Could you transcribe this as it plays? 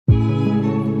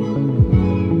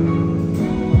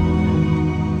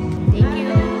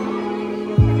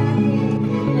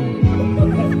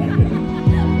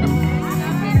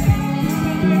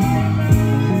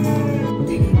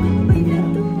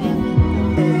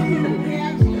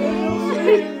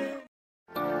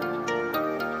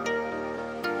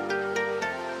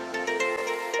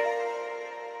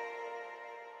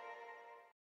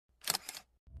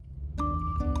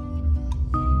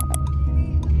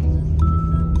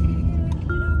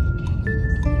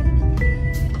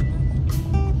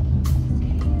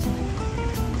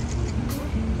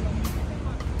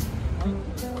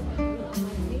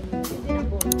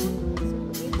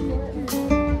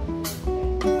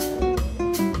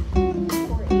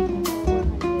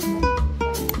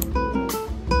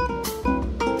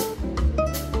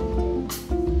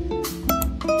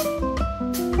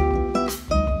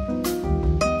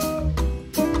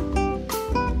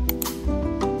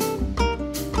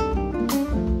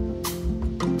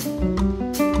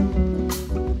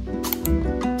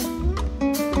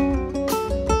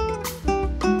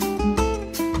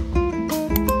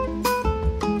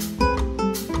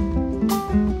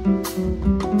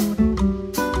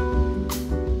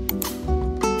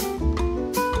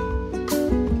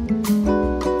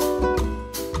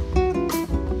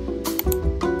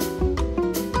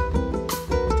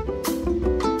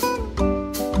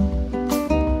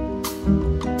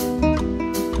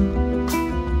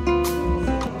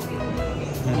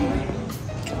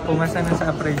Pumasa na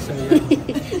sa appraisal yan.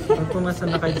 Pag pumasa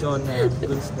na kay Jonah,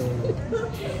 goods na yun.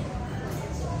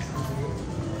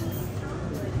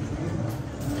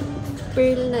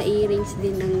 Pearl na earrings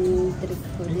din ng trip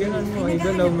ko. Igalan mo,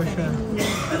 igalaw mo siya.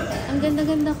 Ang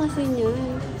ganda-ganda kasi niya.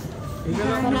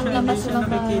 Igalaw mo siya, hindi siya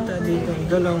nakikita dito.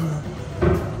 Igalaw mo.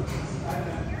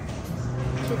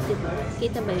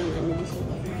 Kita ba yung ano dito?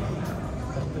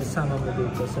 Sama mo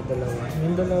dito sa dalawa.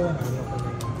 Yung dalawa, ano ko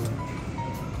na.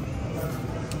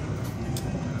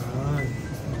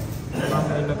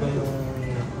 Mama, ilagay yung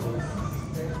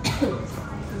necklace.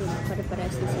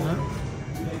 Pare-parehas na sila.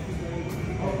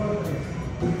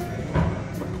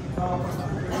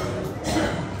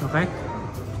 Okay?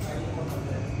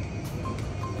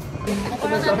 Kung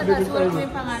parang natatasul mo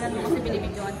yung pangalan mo kasi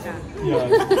binibidyoan ka. Yan.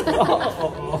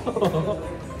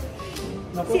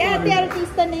 Si ate,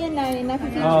 artista na yan ay.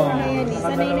 Nafe-feature na yan.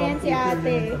 Sanay na yan si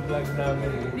ate. Vlog namin.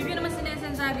 Hindi ko naman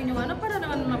sinasabi niyo ano para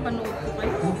naman mapanood ko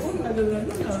kayo.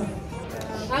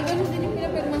 Ganun din yung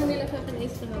pinapirmahan nila sa akin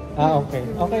is Okay.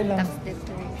 Okay lang. Tax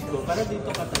declaration. Para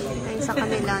dito ka talaga. Ayun sa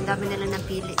kanila, ang dami nila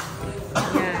napili.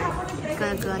 Yan.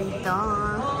 Kaganda.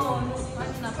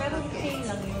 Pero okay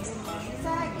lang yun.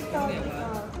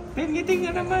 Ngiti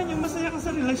nga naman, yung masaya ka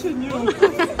sa relasyon nyo.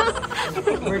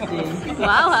 Birthday.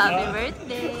 Wow, happy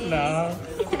birthday! Na.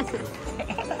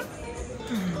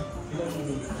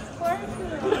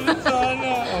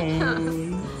 Sana.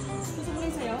 Gusto mo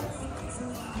yung sayo?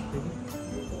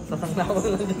 Sasangla ko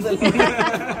lang dyan sa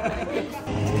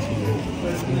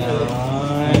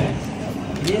Nice.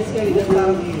 Yes,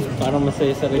 parang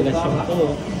masaya sa relasyon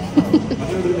ko.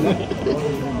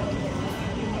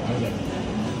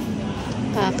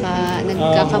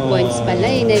 Nagkaka-points pala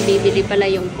eh. Nabibili pala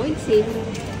yung points eh.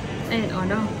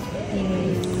 No.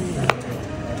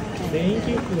 Thank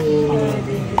you po.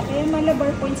 Kaya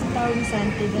malabar points ang tawag ni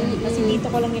Santi. Kasi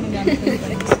dito ko lang ginagamit yung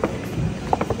points.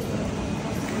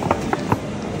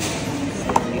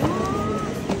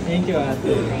 Thank you,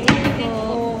 ate. Thank you.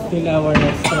 Till our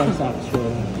next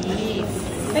transaction. Yes.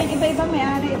 Iba-iba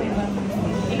may-ari. Iba-iba.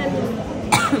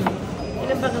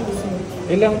 Ilan ba ang gusto mo?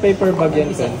 Ilang paper bag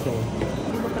yan, pencil?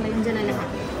 Iba pala yun dyan na lahat.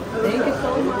 Thank you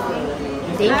so much.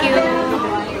 Thank you!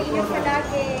 Thank you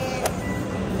palagi.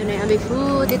 Ito na yung aming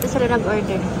food. Dito sila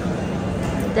nag-order.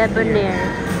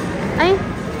 Debonair. Ay!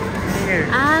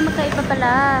 Magkaiba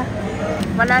pala.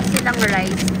 Wala silang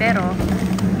rice, pero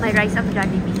may rice of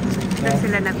Jollibee. Doon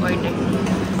sila nag-order.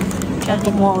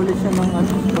 Kumuha ulit siya ng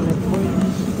chocolate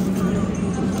points.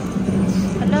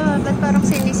 Hala, ba't parang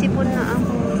sinisipon na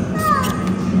ako?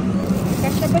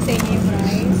 Kasya ba sa inyo yung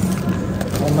rice?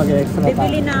 Mag-extra pa.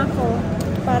 Bibili na ako.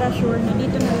 Para sure na.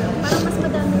 Dito na lang. Parang mas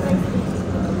madami rice dito.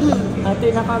 Ate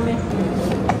na kami.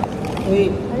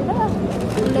 Wait. Hala.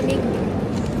 Ang lamig.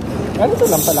 Ano ito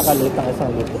lang pala kalit ang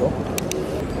isang litro?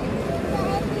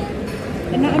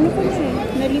 Ano ko na eh.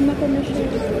 Nalima ko na siya.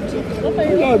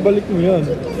 Wala, balik mo yan.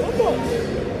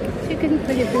 Chicken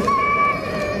flavor.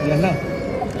 Yan na.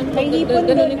 May hipon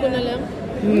doon ko na lang.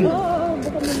 Oo,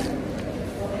 baka mo na.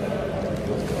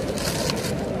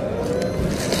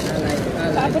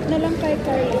 Paabot na lang kay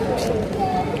Carly.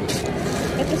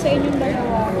 Ito sa inyong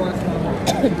dalawa.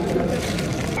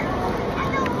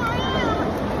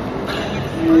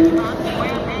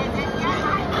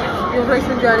 Yung rice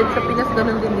ng Jollibee sa Pinas,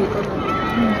 ganun din dito.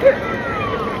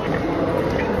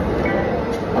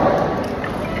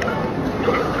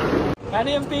 Ano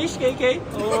yung fish, KK?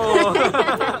 Oo.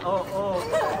 Oo.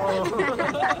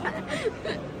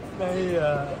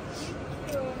 Nahiya.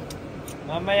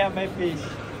 Mamaya may fish.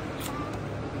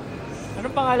 Ano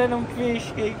pangalan ng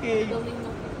fish, KK?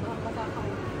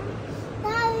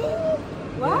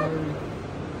 What?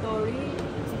 Dory.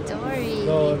 Dory.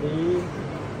 Dory.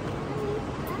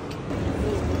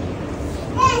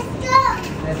 Let's go!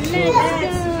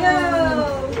 Let's go!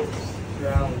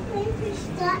 Ground.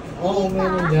 Oo,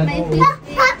 meron dyan. May Oo. fish.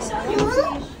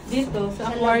 Dito,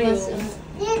 sa aquarium.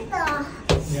 Dito.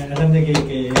 Yan, alam ni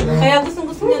KK. Kaya gusto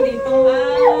niya dito.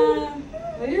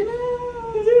 Ayun na.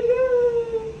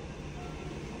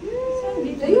 Saan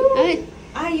dito?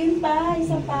 Ay, Yun pa.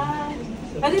 Isa pa.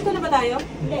 Dito na ba tayo?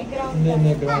 Hindi,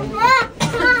 ground.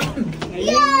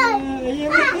 Yan!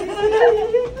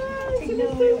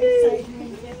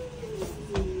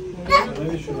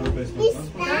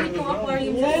 Itong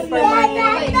aquarium sa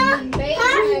supermarket.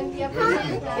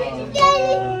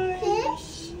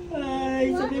 Ay,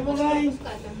 sabi mo guys.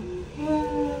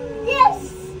 Yes!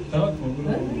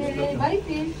 Bye,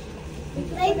 fish.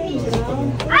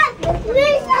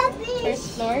 Where's the fish?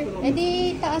 first floor. Eh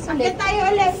di, taas ulit. Tayo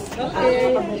ulit.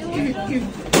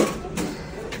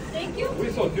 We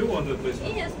thought you wanted this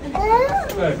one. Yes.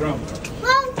 Ground.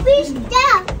 One fish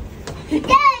there.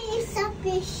 There is a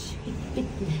fish.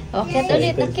 Akyat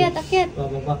ulit, akyat.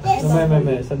 Bababa.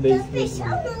 May. Sa base. Fish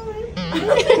on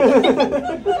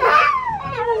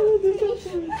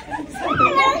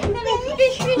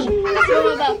Fish.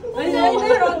 Bumaba.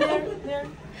 There.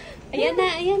 Ayan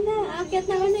na. Akyat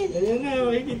na ulit. Ayan na,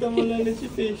 makikita mo lang si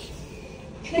fish.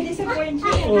 Na-disappoint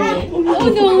siya.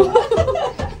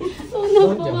 Oh no,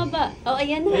 bumaba. Oh,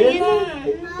 ayan na.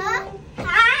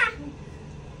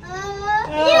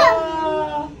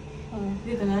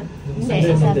 Dito na. Hindi,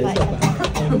 isa pa.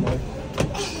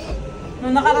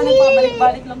 Nung nakaraan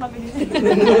nagpabalik-balik lang kami dito.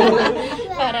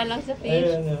 Para lang sa fish.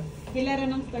 Ayan na. Hilera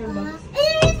ng Starbucks.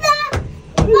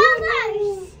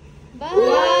 Bye!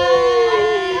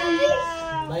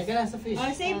 Bye ka na sa fish.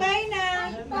 Oh, say bye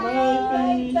na.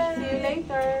 Bye. See you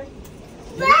later.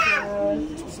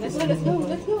 Let's go.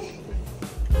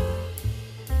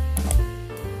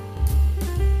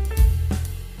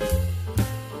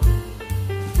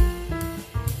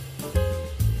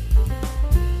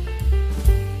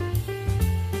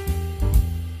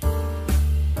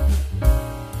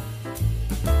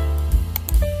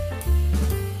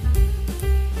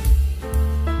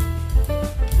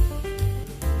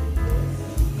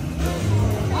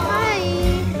 Hi!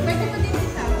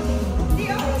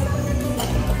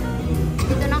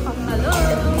 Dito na ako. Hello!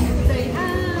 Say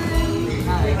hi!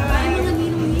 Hi mga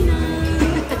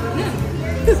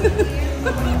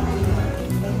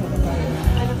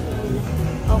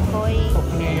Okoy.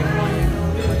 Okay,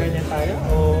 ganyan tayo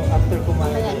o after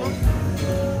kumain? Ayan na.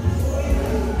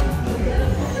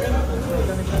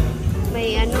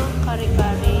 May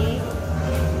kare-kare.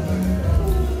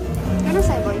 Ano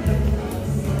sa'yo, boy?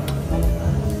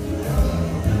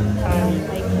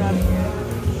 May crab.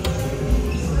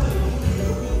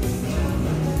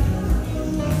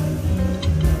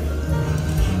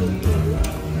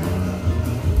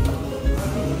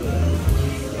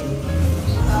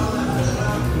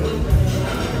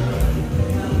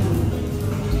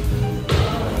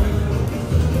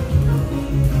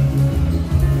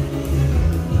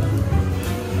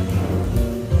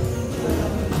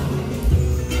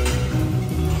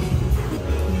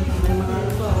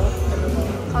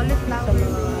 Cauliflower.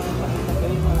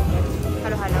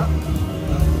 Halo-halo.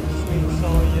 Sweet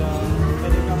soya.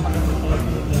 Pwede ka makakasaya.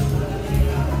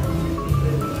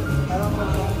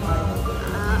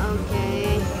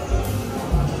 Okay.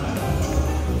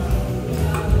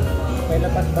 May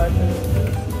lapat butter.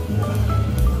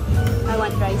 I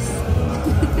want rice.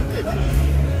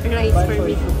 Rice for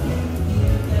me.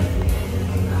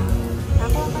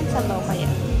 Ako ang sabaw kaya.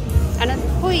 Ano?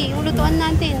 Uy, ulutuan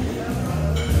natin.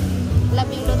 Alam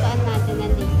yung lutuan natin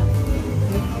nandito.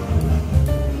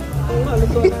 Oo nga,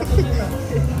 lutuan natin yun ah.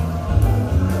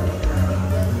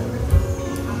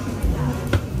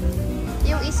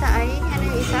 Yung isa ay, ano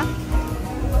yung isa?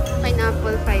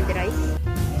 Pineapple fried rice.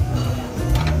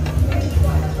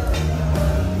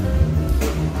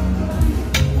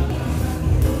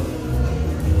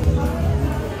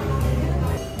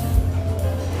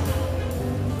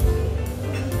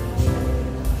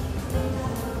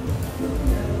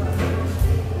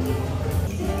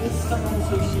 Gusto mong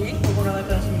sushi? Gusto mo na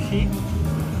kita ng sushi?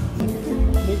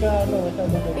 Hindi ka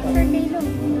masyadong Pick per kilo.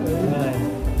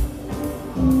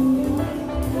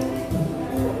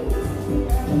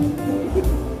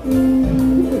 Ayan.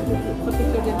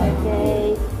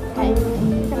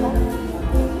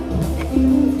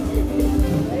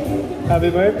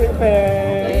 Happy birthday,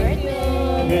 Peng!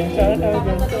 Again, shout out.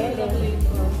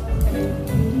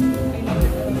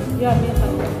 Yummy ito.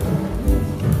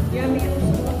 Yummy yung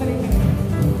gusto ko pa rin.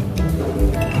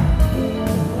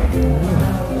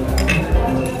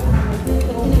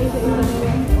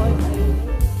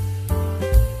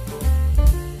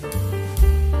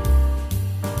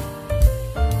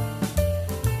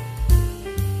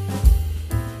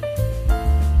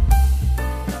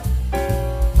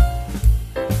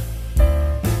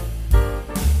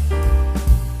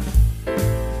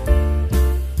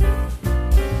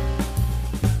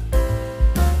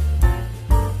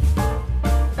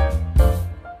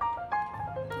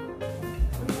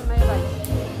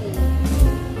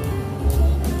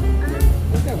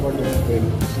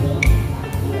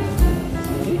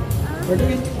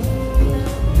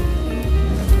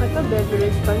 Ito,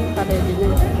 beverage pa yung ka-ready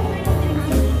na.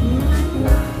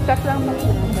 Check lang pa.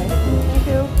 Thank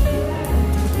you.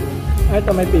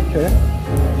 Ito, may picture?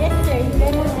 Yes, sir.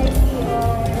 Lemon iced tea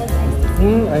or red iced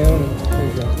tea. Ayun. There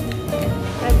you go.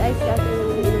 Red ice kasi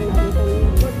yung ininom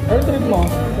natin. Order mo.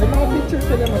 May mga picture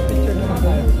sila. Mag-picture naman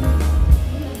tayo.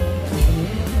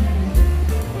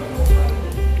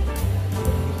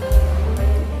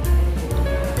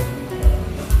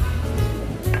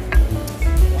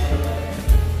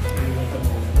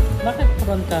 Bakit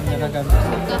front camera gamit?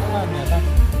 Front camera.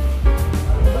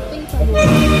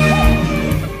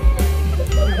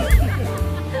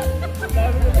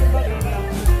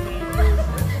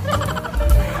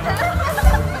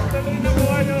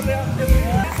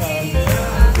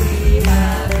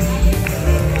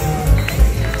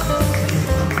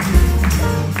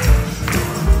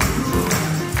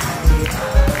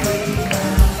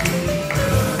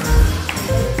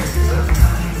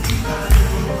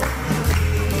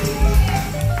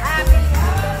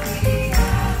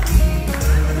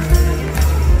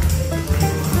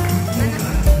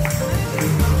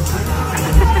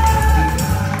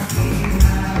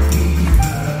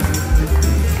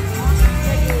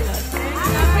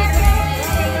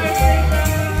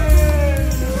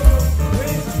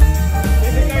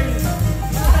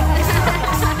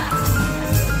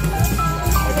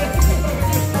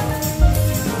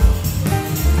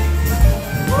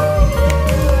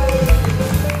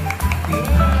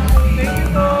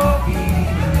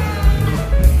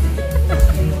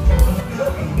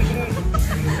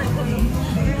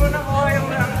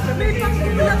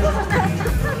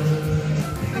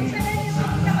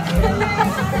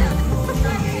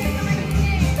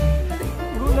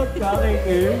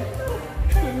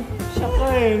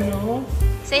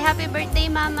 Say happy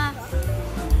birthday, Mama.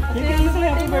 You can say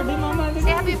happy birthday, Mama.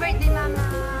 Say happy birthday, Mama.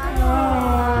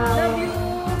 Love you.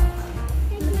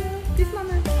 Kiss,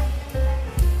 mama.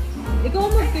 Ikaw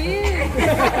mag-kiss.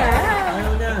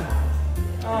 Ayaw niya.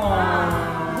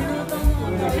 Binutang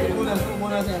mo.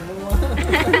 Muna siya.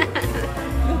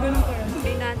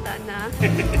 Binata na.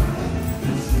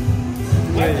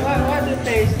 What the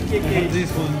taste, Kiki?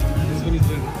 This one is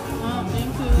good.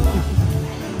 Thank you.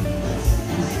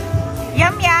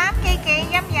 Yum yum,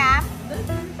 KK, yum yum.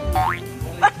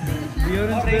 The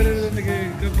orange better than the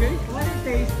cupcake? What the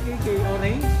taste, Kiki?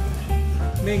 Orange?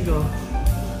 Mango?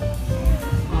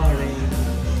 Orange.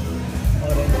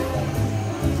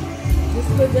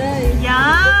 Gusto guys.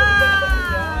 Yum!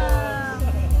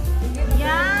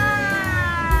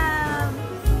 Yum!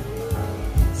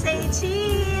 Say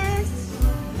cheese!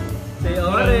 Say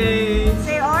orange!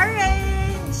 Say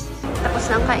orange! Tapos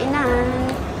ng kainan.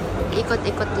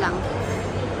 Ikot-ikot lang.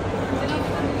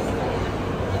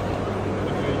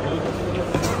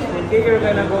 Kiki, you're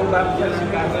gonna go back to the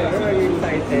cafe. Are you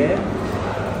excited?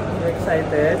 You're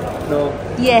excited? No.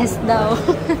 Yes daw.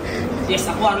 Yes,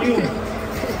 aquarium!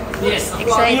 Yes,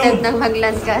 Excited na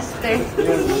mag-Lancaster.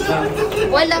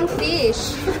 Walang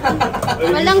fish.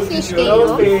 Walang fish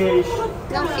kayo? No fish.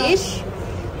 Walang fish?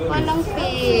 Walang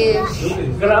fish.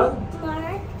 Ground?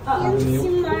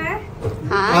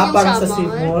 Ha? Yung Parang sa sabon?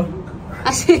 Seymour.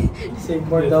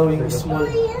 Seymour daw yung small.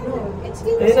 Ayun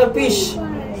na, fish.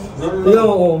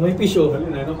 Ayun, may fish oh.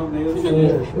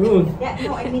 Yun. Yeah,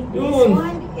 no, I mean, this Yun.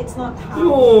 one, it's not how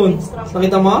Yun. it's structured.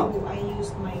 Nakita mo? I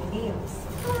used my nails.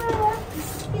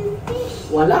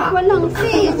 Wala. Walang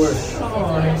fish.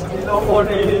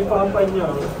 Ino-order yung papa niya.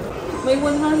 May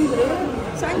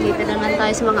 100. Dito naman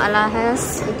tayo sa mga alahas.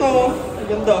 Ito,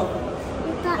 ganda.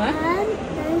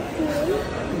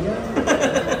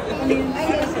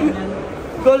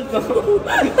 Gold no?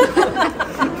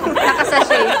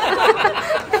 Nakasashay.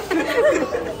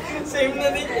 Same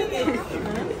na din yun eh.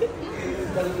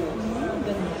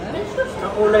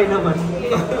 Ang kulay naman.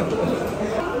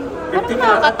 Parang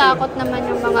nakakatakot naman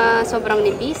yung mga sobrang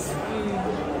nipis.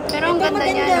 Pero ang ganda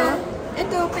niya, no?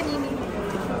 Ito, panini.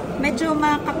 Medyo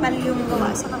makapal yung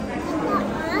gawa sa kamay.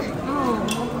 Oh.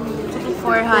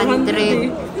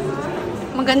 400.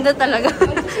 Maganda talaga.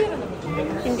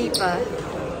 Hindi pa.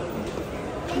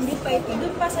 Hindi pa ito.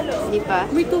 Doon pa sa loob. Hindi pa.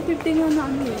 May 250 nga na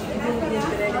ano eh.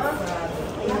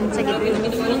 Ayun, sa gitna.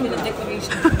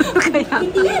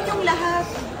 Hindi yan yung lahat.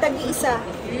 Tag-iisa.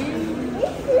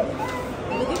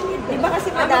 Di ba kasi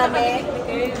madami?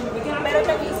 Pero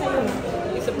tag-iisa yung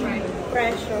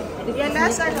presyo. Yan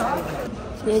last ano?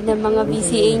 Yan ang mga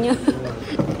BCA nyo.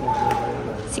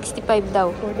 65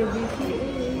 daw. For the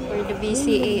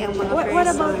BCA ang mga price. What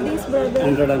about this, brother?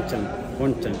 110.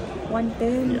 110.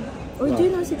 110. Yeah.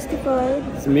 Original 65.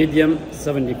 It's medium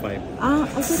 75. Ah,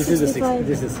 also This is the 65.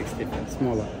 this is 65.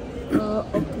 Smaller.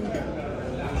 Okay.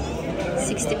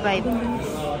 65.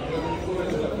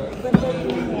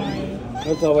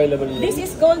 Also available. This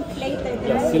is gold plated,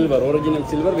 Yeah, right? silver. Original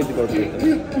silver with gold plated.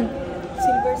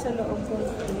 Silver sa loob.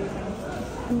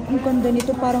 Ang ganda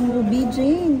nito, parang ruby,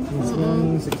 Jane.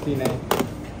 69.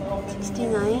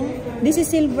 69? This is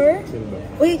silver? Silver.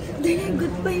 Uy,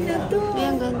 goodbye na to. Ay,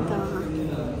 ang ganda.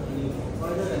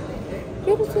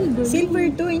 Pero silver. Silver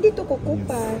to, hindi to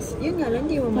kukupas. Yun nga lang,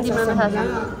 hindi mo Hindi mo masasama.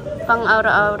 masasama. Pang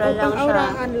aura-aura lang siya.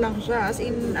 Pang-aurahan lang siya. As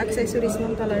in, accessories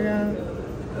lang talaga.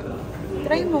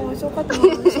 Try mo, sukat mo.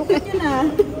 Sukat nyo na.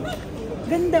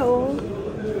 Ganda, oh.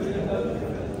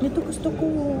 Ito gusto ko.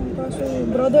 Kaso,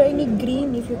 brother, I need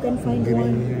green if you can find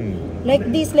one. Like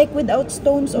this, like without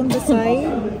stones on the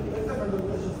side.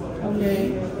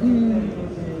 Okay.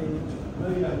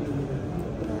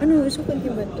 Ano, sukat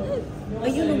nyo ba ito?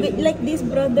 Ayun, like this,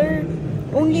 brother.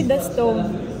 Only the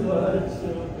stone.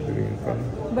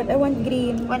 But I want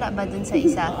green. Wala ba dun sa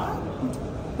isa?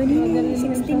 Panini,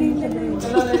 69 na lang.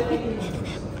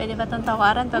 Pwede ba itong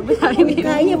tawaran pag binamimili?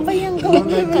 Kaya pa yung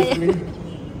gawin. Kaya.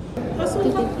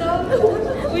 Pasukat daw.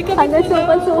 Uy, Ano,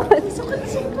 sukat-sukat.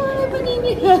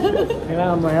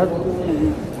 Kailangan ba yan?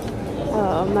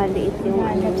 Oo, maliit yung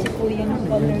Hanap si kuya ng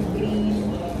color green.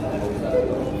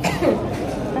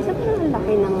 Kasi parang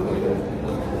laki ng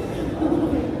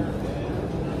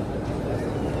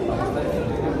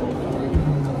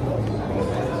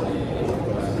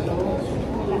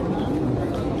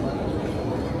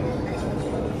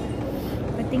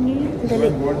Patingin. dali.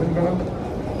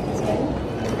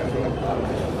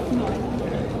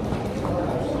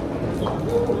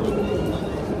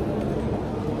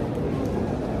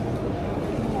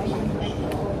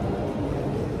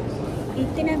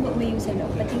 Tinago mo yung sa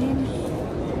loob. Patingin.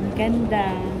 Ang ganda.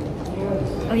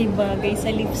 Ay, bagay sa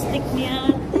lipstick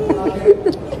niya.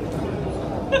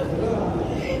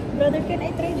 Brother, can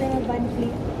I try the Van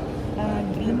Cleef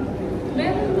green?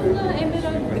 Meron mo na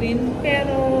emerald green,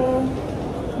 pero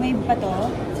May bato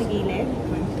sa gilid.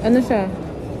 ano siya?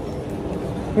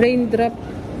 Raindrop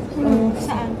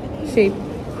Saan? shape.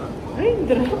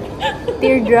 Raindrop?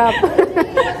 Teardrop.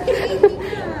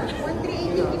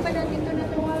 1,380 pa natin ito na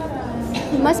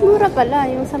Mas mura pala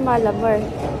yung sa Malabar.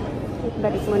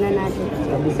 Balik muna natin.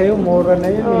 Sabi sa'yo, mura na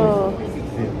yun eh. Oo.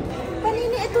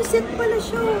 Panini, ito set pala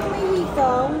siya. May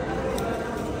hikaw.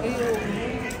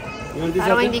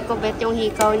 Parang hindi ko bet yung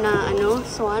hikaw na ano,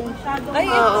 swan. Ay,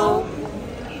 Oo.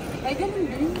 Ay, ganun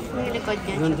din. Yung likod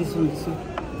niya. And this one, see.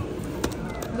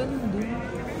 Ganun din.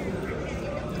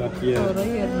 But here.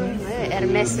 Ay,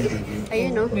 Hermes.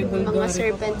 Ayun no, mga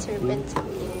serpent.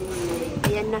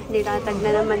 Ayan na, nilatag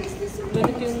na naman.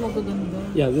 Ganito yung magaganda.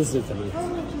 Yeah, this is the one.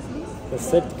 The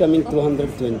set coming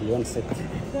 220, one set.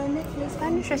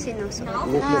 Paano siya sinusuot?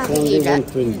 Necklace only Hila.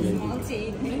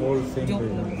 120. All same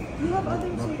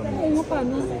Oo nga,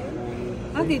 paano?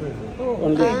 Ah, dito.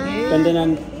 Only pendant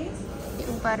and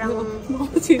Yung parang...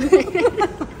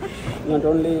 not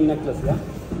only necklace, yeah?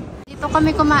 Dito kami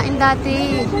kumain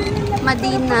dati.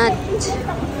 Madinat.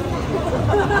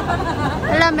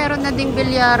 Wala, meron na ding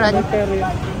bilyaran.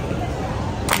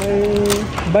 May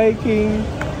biking,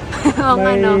 Oo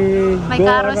nga no. May go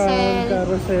carousel. around,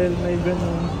 carousel, may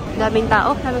ganun. Daming tao,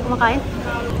 daming kumakain.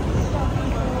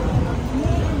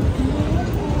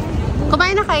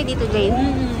 Kumain na kayo dito, Jane?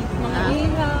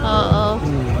 Oo.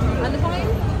 Ano pa ngayon?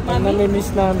 Ang namimiss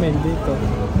namin dito.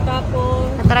 Tapos,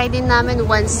 Na-try din namin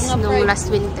once nung last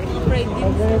winter. fried din.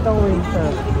 Pag ganitong winter.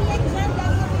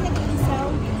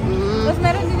 Mm. Tapos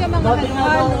meron din yung mga Dati nga daw,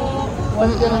 halo.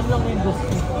 1 dirham lang yung gusto.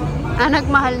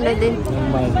 Nagmahal na din.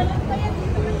 Normal.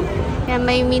 Kaya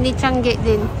may mini tiangge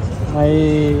din. May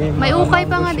May ukay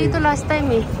pa nga dito last time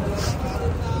eh.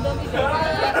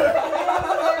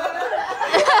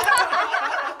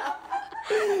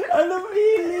 Anong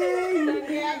feeling?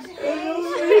 Anong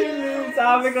feeling?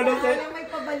 Sabi ko na sa'yo. May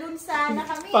pabalon sa na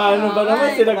kami. Paano ba naman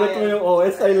sinagot mo yung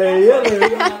OSI layer?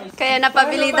 Kaya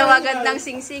napabili daw agad ng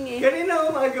singsing eh. Kanina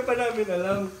umaga pa namin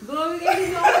alam.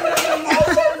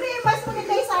 Siyempre, mas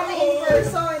maganda yung sana in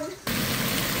person.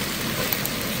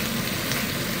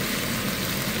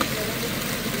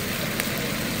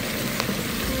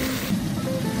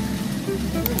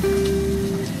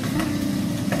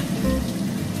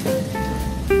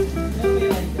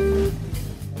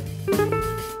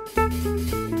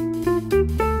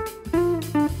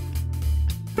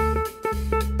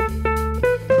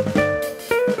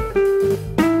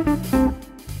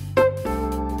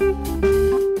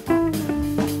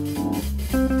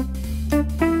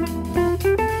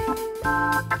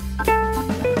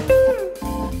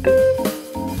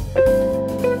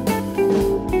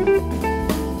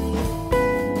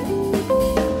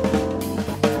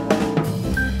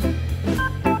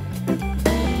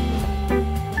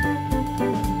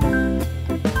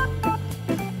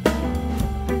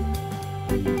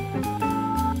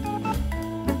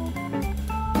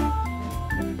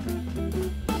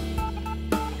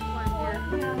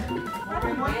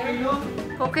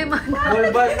 Pokemon.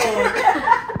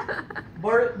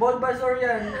 Bulbasaur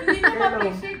yan. Hindi na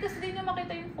ma-appreciate kasi hindi niya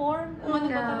makita yung form. Kung ano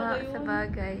ba talaga yun. Sa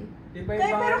bagay.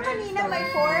 Pero kanina may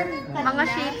form. Mga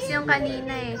shapes yung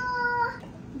kanina eh.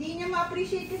 Hindi niya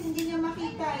ma-appreciate kasi hindi niya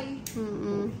makita eh.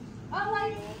 I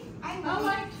like. I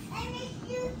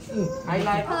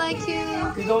like you.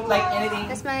 You don't like anything?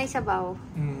 Tapos may sabaw.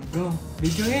 Go.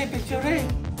 Picture eh.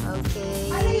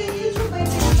 Okay. Ano yun? YouTube ba yung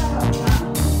pinatawag?